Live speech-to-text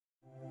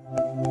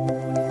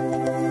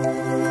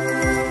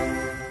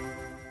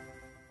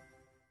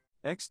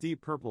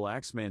Ex-Deep Purple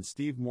Axeman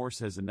Steve Morse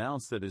has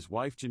announced that his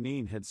wife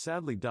Janine had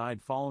sadly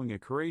died following a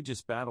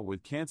courageous battle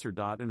with cancer.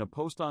 In a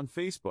post on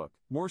Facebook,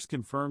 Morse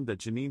confirmed that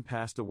Janine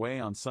passed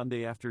away on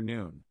Sunday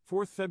afternoon,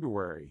 4th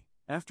February,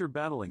 after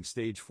battling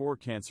stage 4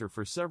 cancer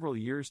for several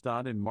years.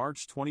 In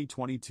March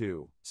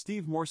 2022,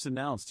 Steve Morse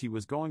announced he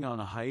was going on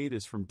a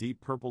hiatus from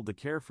Deep Purple to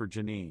care for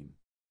Janine.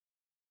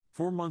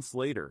 4 months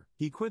later,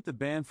 he quit the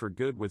band for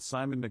good with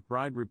Simon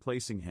McBride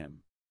replacing him.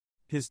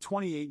 His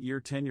 28-year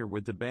tenure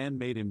with the band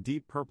made him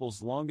Deep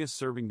Purple's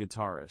longest-serving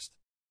guitarist.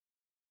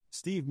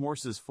 Steve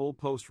Morse's full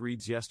post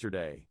reads: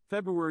 Yesterday,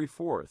 February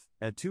 4th,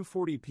 at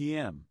 2:40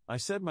 p.m., I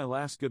said my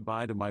last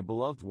goodbye to my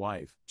beloved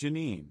wife,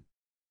 Janine.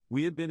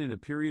 We had been in a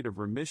period of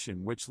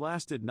remission which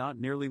lasted not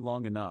nearly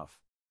long enough.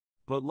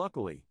 But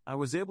luckily, I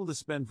was able to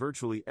spend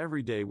virtually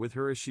every day with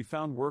her as she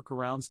found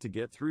workarounds to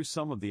get through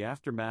some of the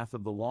aftermath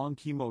of the long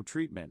chemo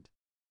treatment.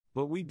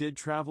 But we did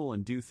travel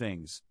and do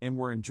things, and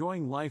we're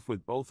enjoying life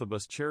with both of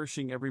us,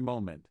 cherishing every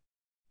moment.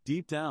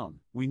 Deep down,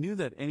 we knew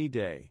that any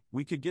day,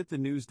 we could get the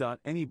news.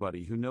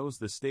 Anybody who knows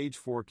the stage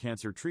 4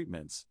 cancer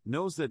treatments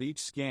knows that each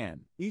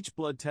scan, each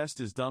blood test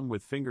is done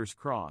with fingers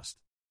crossed.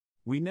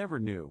 We never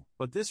knew,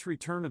 but this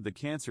return of the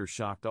cancer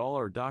shocked all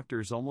our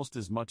doctors almost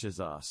as much as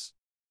us.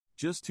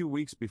 Just 2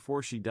 weeks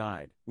before she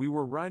died, we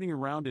were riding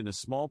around in a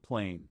small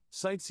plane,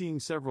 sightseeing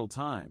several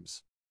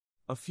times.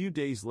 A few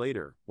days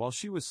later, while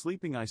she was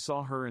sleeping, I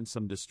saw her in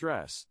some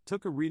distress,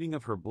 took a reading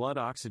of her blood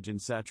oxygen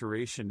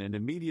saturation and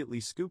immediately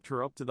scooped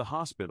her up to the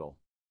hospital.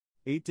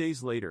 8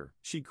 days later,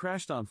 she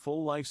crashed on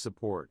full life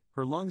support,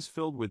 her lungs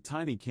filled with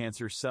tiny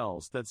cancer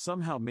cells that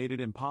somehow made it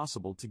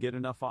impossible to get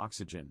enough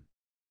oxygen.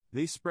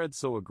 They spread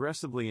so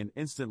aggressively and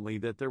instantly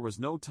that there was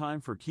no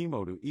time for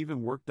chemo to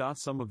even work.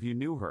 Some of you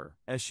knew her,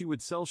 as she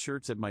would sell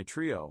shirts at my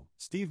trio,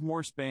 Steve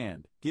Morse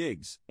Band,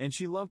 gigs, and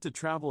she loved to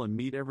travel and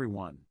meet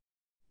everyone.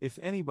 If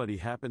anybody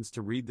happens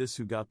to read this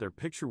who got their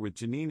picture with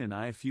Janine and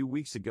I a few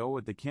weeks ago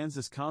at the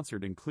Kansas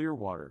concert in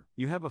Clearwater,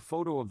 you have a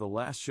photo of the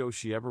last show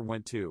she ever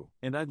went to,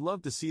 and I'd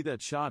love to see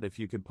that shot if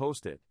you could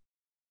post it.